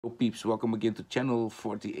Hello peeps, welcome again to channel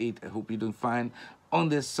 48. I hope you're doing fine on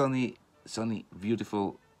this sunny,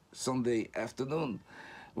 beautiful Sunday afternoon.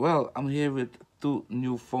 Well, I'm here with two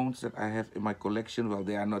new phones that I have in my collection. Well,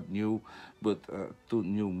 they are not new, but two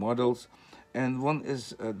new models. And one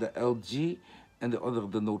is the LG and the other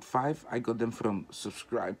the Note 5. I got them from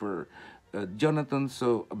subscriber Jonathan.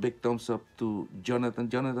 So a big thumbs up to Jonathan.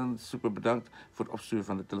 Jonathan, super bedankt voor het opsturen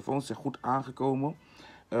van de telefoon. Ze zijn goed aangekomen.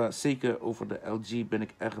 Zeker over de LG ben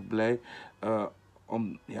ik erg blij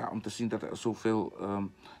om te zien dat er zoveel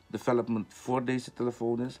development voor deze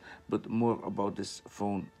telefoon is. But more about this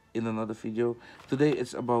phone in another video. Today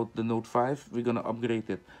it's about the Note 5. We're gonna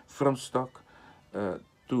upgrade it from stock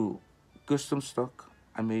to custom stock.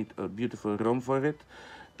 I made a beautiful ROM for it.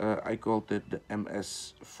 I called it the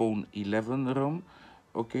MSPhone 11 ROM.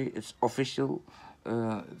 Okay, it's official.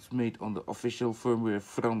 It's made on the official firmware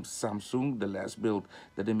from Samsung, the last build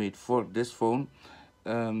that they made for this phone.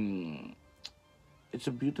 It's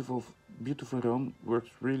a beautiful ROM,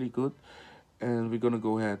 works really good. And we're gonna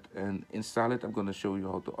go ahead and install it. I'm gonna show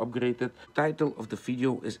you how to upgrade it. The title of the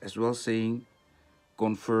video is as well saying,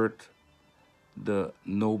 convert the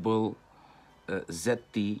NobleZT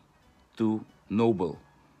to Noble.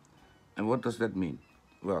 And what does that mean?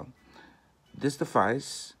 Well, this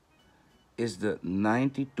device is the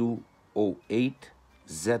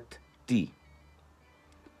 9208ZT.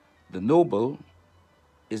 The Noble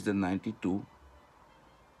is the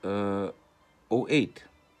 9208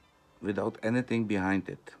 without anything behind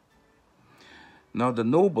it. Now the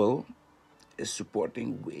Noble is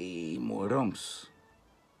supporting way more ROMs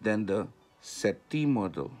than the ZT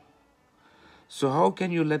model. So how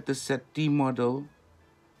can you let the ZT model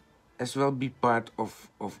as well be part of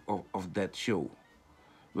that show?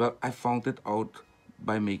 Well, I found it out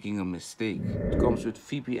by making a mistake. It comes with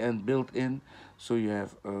VPN built in, so you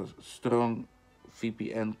have a strong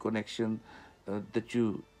VPN connection that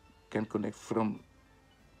you can connect from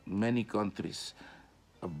many countries,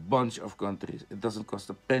 a bunch of countries. It doesn't cost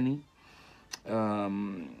a penny.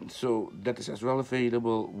 So that is as well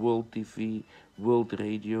available. World TV, World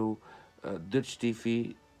Radio, Dutch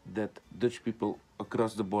TV, that Dutch people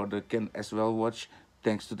across the border can as well watch,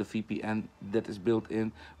 thanks to the VPN that is built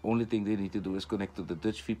in. Only thing they need to do is connect to the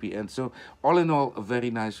Dutch VPN. So all in all, a very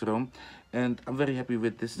nice ROM, and I'm very happy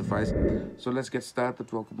with this device. So let's get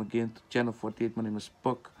started. Welcome again to channel 48. My name is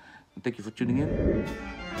Puck, and thank you for tuning in.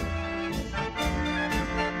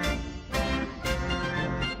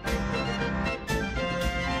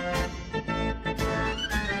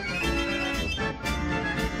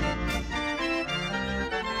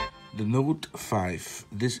 The Note 5.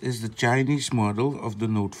 This is the Chinese model of the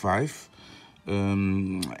Note 5.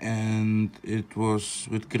 And it was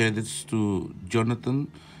with credits to Jonathan.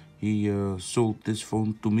 He sold this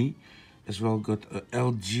phone to me. As well got a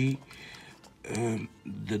LG,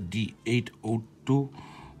 the D802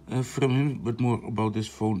 from him. But more about this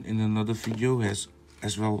phone in another video. Has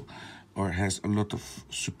a lot of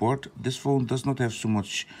support. This phone does not have so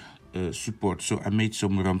much support, so I made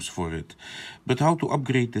some ROMs for it. But how to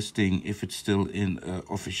upgrade this thing if it's still in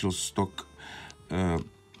official stock?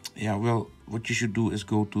 Yeah, well, what you should do is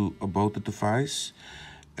go to about the device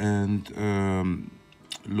and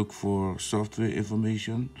look for software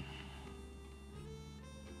information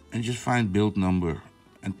and just find build number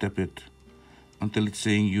and tap it until it's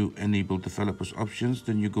saying you enable developers options.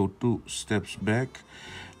 Then you go 2 steps back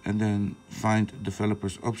and then find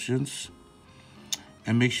developers options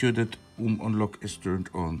and make sure that unlock is turned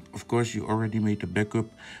on. Of course, you already made a backup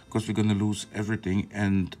because we're gonna lose everything,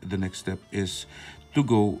 and the next step is to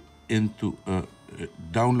go into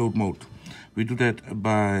download mode. We do that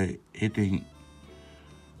by hitting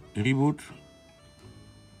reboot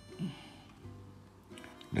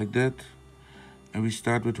like that, and we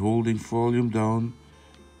start with holding volume down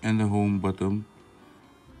and the home button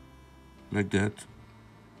like that,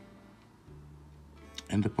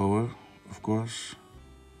 and the power, of course.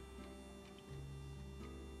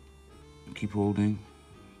 Keep holding,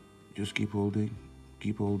 just keep holding,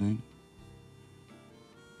 keep holding.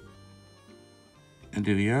 And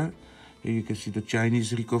there we are. Here you can see the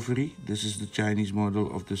Chinese recovery. This is the Chinese model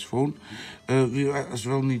of this phone. We as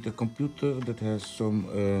well need a computer that has some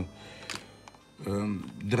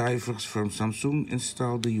drivers from Samsung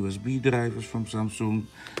installed, the USB drivers from Samsung,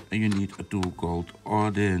 and you need a tool called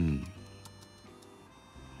Odin.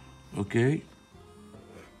 Okay.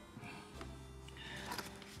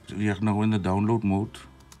 We are now in the download mode,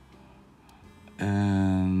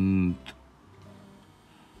 and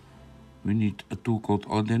we need a tool called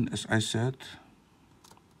Odin, as I said.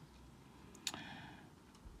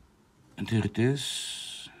 And here it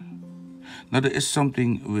is. Now there is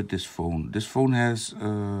something with this phone. This phone has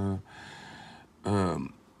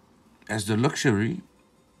the luxury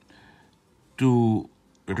to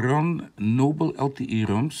run NobleLte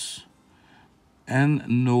ROMs and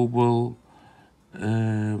Noble.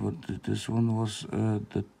 This one was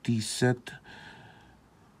the TZ.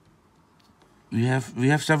 We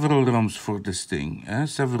have several ROMs for this thing,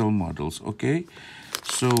 several models. Okay,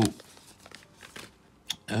 so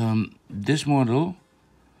this model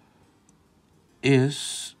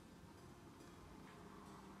is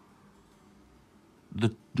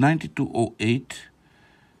the 9208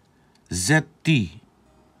 ZT.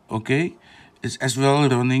 Okay, it's as well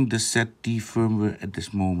running the ZT firmware at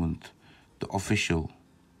this moment, the official.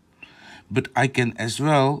 But I can as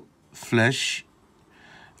well flash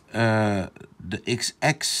the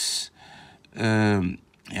XX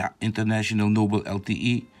international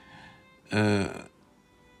NobleLte.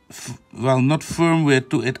 Well, not firmware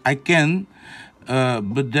to it. I can,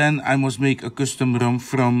 but then I must make a custom ROM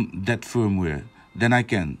from that firmware. Then I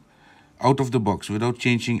can, out of the box, without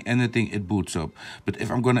changing anything, it boots up. But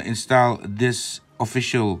if I'm gonna install this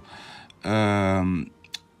official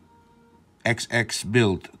XX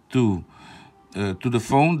build to the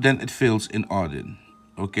phone, then it fails in Odin.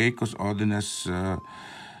 Okay, because Odin has a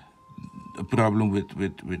problem with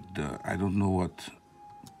I don't know what,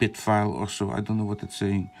 bit file or so. I don't know what it's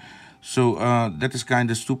saying. So that is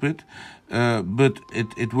kind of stupid, but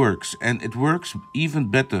it works, and it works even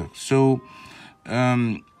better. So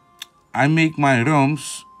I make my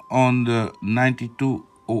ROMs on the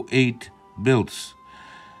 9208 builds.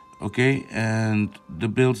 Okay, and the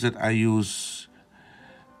builds that I use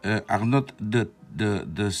are not the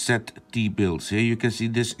ZT builds. Here you can see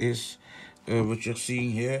this is what you're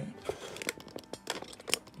seeing here.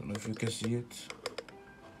 Don't know if you can see it,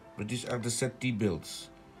 but these are the ZT builds.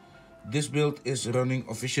 This build is running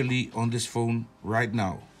officially on this phone right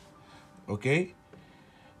now. Okay,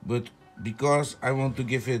 but because I want to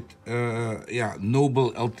give it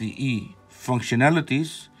NobleLte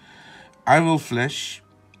functionalities, I will flash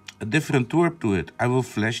a different twerp to it. I will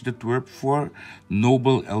flash the twerp for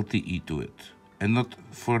NobleLte to it, and not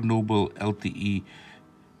for NobleLte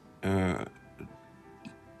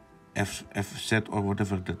FZ or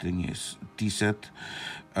whatever the thing is, TZ.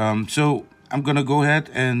 So I'm gonna go ahead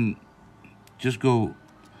and just go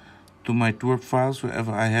to my twerp files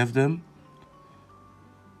wherever I have them.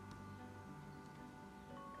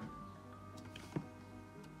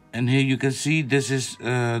 And here you can see this is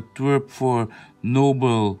twerp for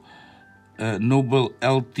NobleLte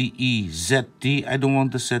ZT. I don't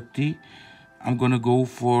want the ZT. I'm gonna go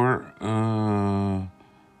for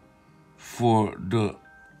the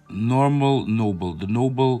normal Noble, the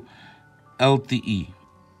NobleLte.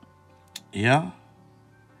 Yeah,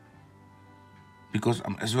 because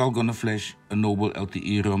I'm as well gonna flash a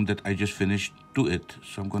NobleLte ROM that I just finished to it.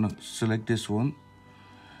 So I'm gonna select this one,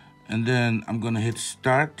 and then I'm gonna hit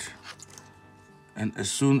start. And as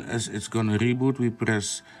soon as it's gonna reboot, we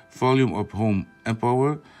press volume up, home and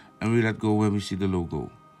power, and we let go when we see the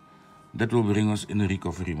logo. That will bring us in the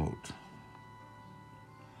recovery mode.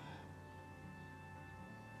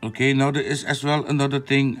 Okay, now there is as well another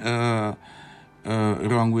thing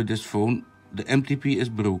wrong with this phone. The MTP is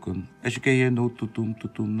broken. As you can hear, no tutum,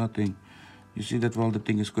 nothing. You see that while the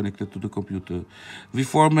thing is connected to the computer. We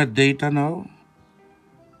format data now.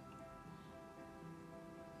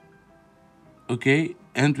 Okay,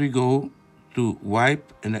 and we go to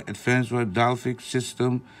wipe and the advanced wipe, Dalvik,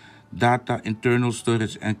 system, data, internal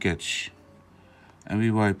storage, and cache. And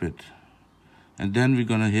we wipe it. And then we're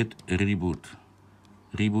gonna hit reboot.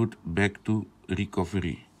 Reboot back to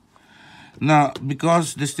recovery. Now,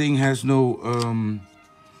 because this thing has no,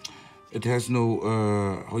 it has no,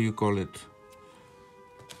 how you call it?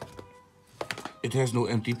 It has no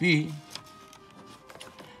MTP.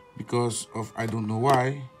 Because of, I don't know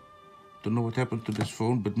why. Don't know what happened to this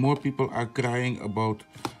phone, but more people are crying about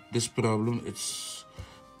this problem. It's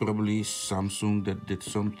probably Samsung that did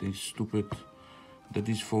something stupid, that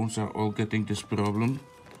these phones are all getting this problem.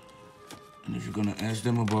 And if you're gonna ask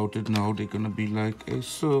them about it now, they're gonna be like, hey,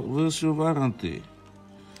 so where's your warranty?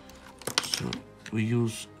 So we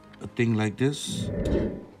use a thing like this.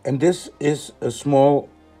 And this is a small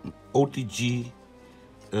OTG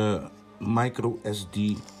micro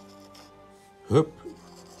SD hub.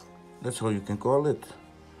 That's how you can call it.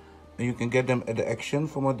 And you can get them at the Action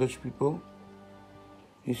for my Dutch people.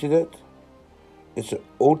 You see that? It's an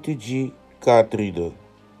OTG card reader.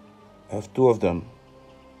 I have two of them.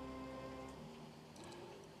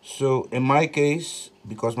 So in my case,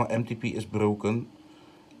 because my MTP is broken,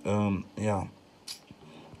 yeah,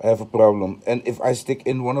 I have a problem. And if I stick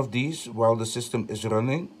in one of these while the system is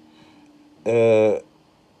running,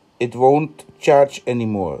 it won't charge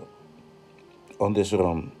anymore on this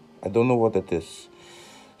ROM. I don't know what that is.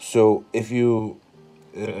 So if you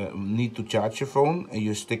need to charge your phone and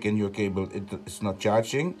you stick in your cable, it's not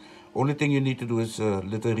charging. Only thing you need to do is a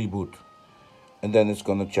little reboot, and then it's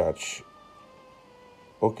gonna charge.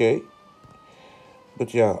 Okay,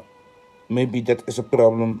 but yeah, maybe that is a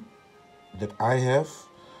problem that I have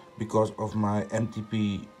because of my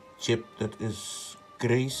MTP chip that is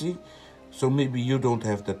crazy. So maybe you don't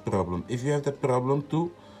have that problem. If you have that problem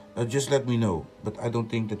too, just let me know. But I don't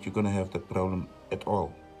think that you're gonna have that problem at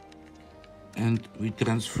all. And we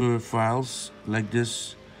transfer files like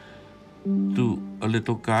this to a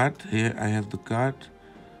little card. Here I have the card.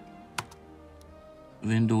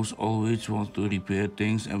 Windows always wants to repair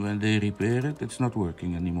things, and when they repair it, it's not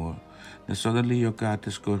working anymore. Then suddenly your card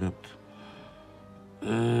is corrupt.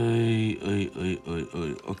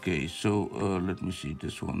 Okay, so let me see.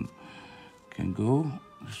 This one can go.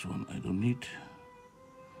 This one I don't need.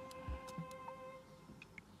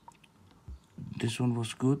 This one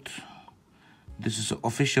was good. This is an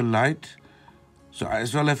official light. So I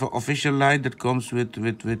as well have an official light that comes with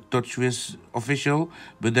TouchWiz official,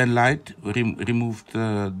 but then light removed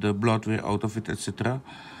the bloatware out of it, etc.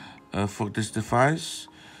 For this device.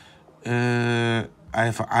 I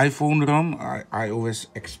have an iPhone ROM, iOS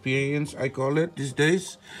Experience, I call it these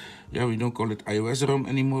days. Yeah, we don't call it iOS ROM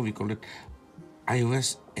anymore. We call it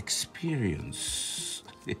iOS Experience.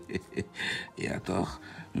 Yeah, toch?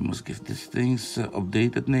 We must give these things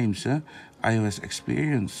updated names, huh? iOS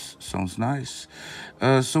Experience sounds nice.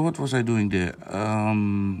 So what was I doing there?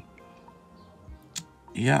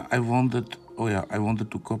 Yeah, I wanted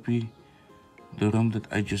to copy the ROM that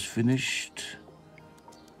I just finished.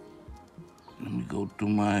 Let me go to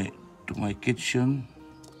my kitchen.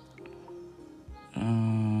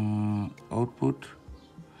 Output,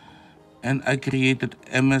 and I created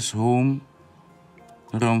MS Home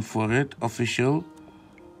ROM for it, official.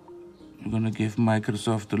 I'm gonna give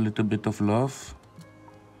Microsoft a little bit of love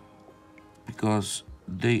because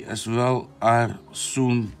they as well are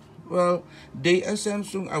soon. Well, they and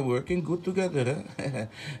Samsung are working good together, eh?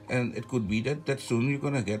 And it could be that soon you're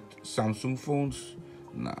gonna get Samsung phones.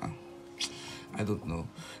 Nah, I don't know.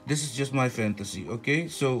 This is just my fantasy, okay?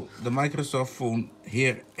 So the Microsoft phone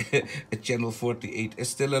here at channel 48 is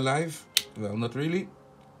still alive. Well, not really.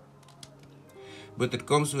 But it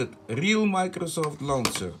comes with real Microsoft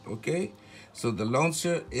launcher, okay? So the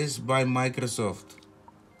launcher is by Microsoft.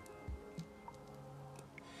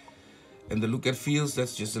 And the look and feels,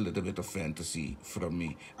 that's just a little bit of fantasy from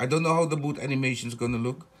me. I don't know how the boot animation is gonna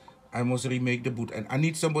look. I must remake the boot. And I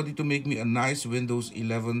need somebody to make me a nice Windows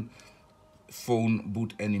 11 phone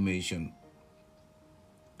boot animation.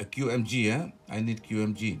 A QMG, eh? I need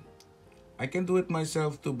QMG. I can do it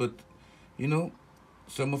myself too, but you know,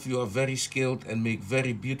 some of you are very skilled and make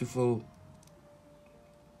very beautiful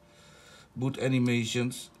boot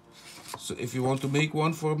animations. So if you want to make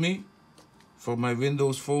one for me, for my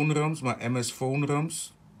Windows phone ROMs, my MS phone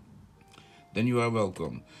ROMs, then you are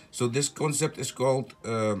welcome. So this concept is called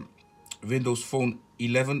Windows Phone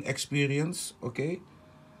 11 Experience, okay?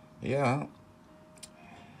 Yeah.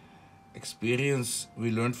 Experience,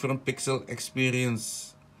 we learned from Pixel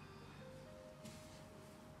Experience.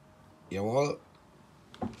 Yeah, well,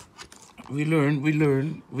 we learn,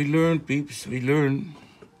 peeps, we learn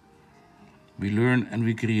and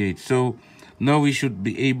we create. So now we should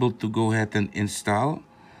be able to go ahead and install.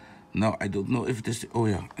 Now I don't know if this, oh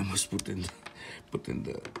yeah, I must put in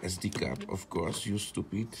the SD card, of course, you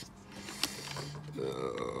stupid.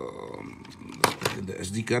 Put in the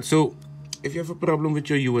SD card. So if you have a problem with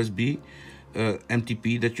your USB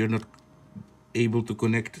MTP that you're not able to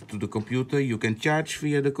connect to the computer, you can charge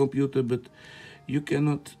via the computer, but you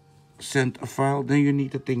cannot send a file, then you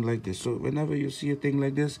need a thing like this. So whenever you see a thing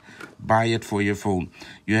like this, buy it for your phone.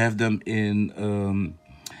 You have them in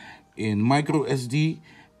micro SD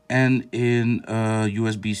and in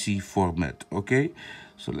USB-C format. Okay,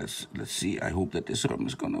 so let's see. I hope that this ROM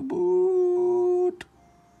is gonna boot.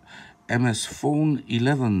 MS Phone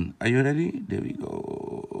 11. Are you ready? There we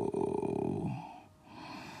go.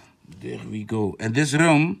 There we go. And this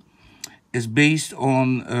ROM is based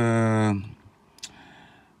on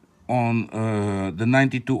the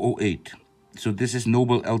 9208. So this is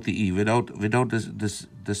NobleLte without this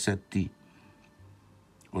the ZT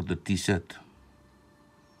or the T set.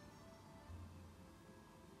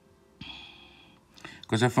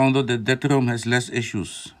 Because I found out that ROM has less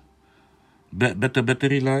issues, better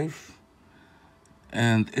battery life,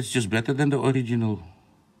 and it's just better than the original.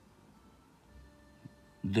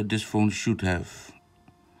 that this phone should have.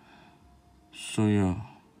 So yeah,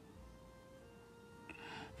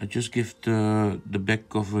 I just give the back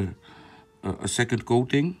cover a second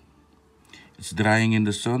coating. It's drying in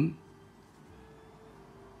the sun.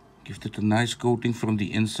 Give it a nice coating from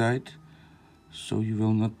the inside, so you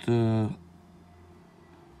will not.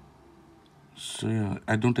 So yeah,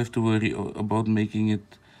 I don't have to worry about making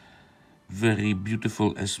it very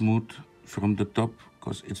beautiful and smooth from the top,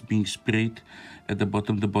 because it's being sprayed at the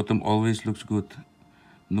bottom. The bottom always looks good.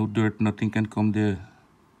 No dirt, nothing can come there.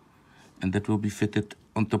 And that will be fitted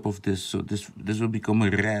on top of this. So this will become a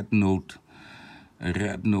red note. A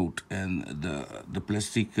red note. And the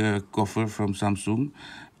plastic cover from Samsung,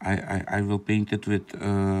 I will paint it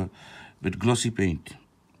with glossy paint.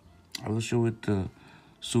 I will show it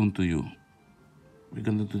soon to you. We're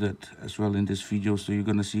gonna do that as well in this video, so you're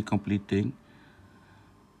gonna see a complete thing.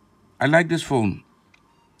 I like this phone.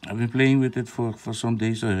 I've been playing with it for some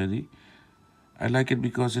days already. I like it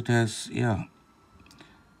because it has, yeah,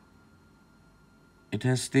 it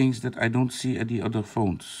has things that I don't see at the other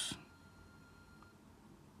phones.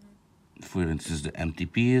 For instance, the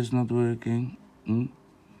MTP is not working. And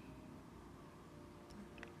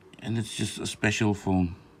it's just a special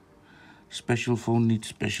phone. Special phone needs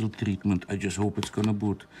special treatment. I just hope it's gonna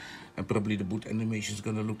boot. And probably the boot animation is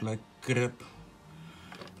gonna look like crap.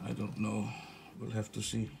 I don't know. We'll have to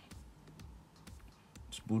see.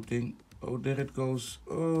 It's booting. Oh, there it goes.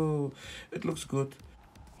 Oh, it looks good.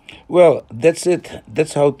 Well, that's it.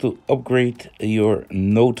 That's how to upgrade your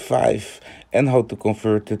Note 5 and how to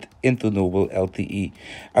convert it into NobleLte.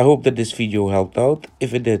 I hope that this video helped out.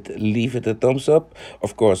 If it did, leave it a thumbs up.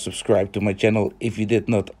 Of course, subscribe to my channel if you did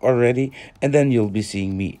not already. And then you'll be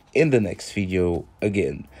seeing me in the next video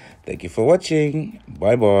again. Thank you for watching.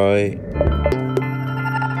 Bye-bye.